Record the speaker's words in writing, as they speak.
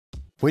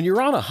When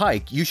you're on a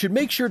hike, you should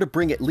make sure to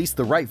bring at least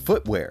the right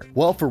footwear.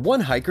 Well, for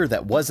one hiker,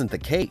 that wasn't the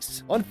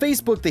case. On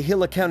Facebook, the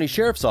Gila County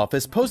Sheriff's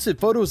Office posted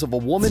photos of a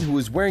woman who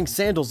was wearing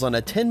sandals on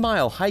a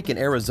 10-mile hike in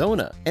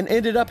Arizona and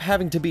ended up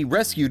having to be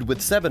rescued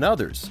with 7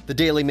 others. The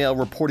Daily Mail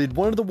reported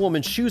one of the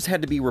woman's shoes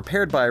had to be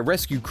repaired by a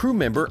rescue crew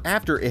member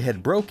after it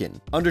had broken.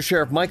 Under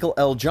Sheriff Michael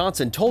L.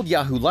 Johnson told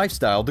Yahoo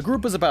Lifestyle the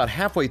group was about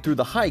halfway through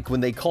the hike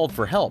when they called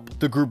for help.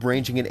 The group,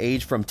 ranging in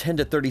age from 10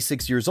 to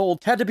 36 years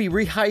old, had to be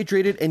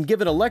rehydrated and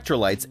given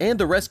electrolytes, and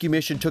the rescue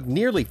mission took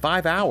nearly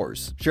 5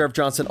 hours. Sheriff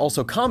Johnson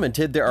also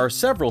commented there are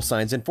several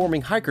signs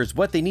informing hikers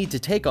what they need to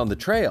take on the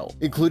trail,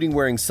 including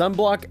wearing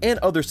sunblock and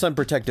other sun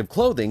protective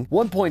clothing,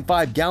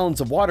 1.5 gallons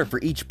of water for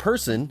each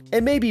person,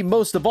 and maybe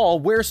most of all,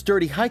 wear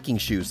sturdy hiking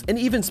shoes, and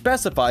even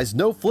specifies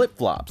no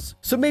flip-flops.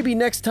 So maybe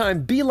next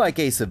time, be like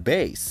Ace of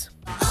Base.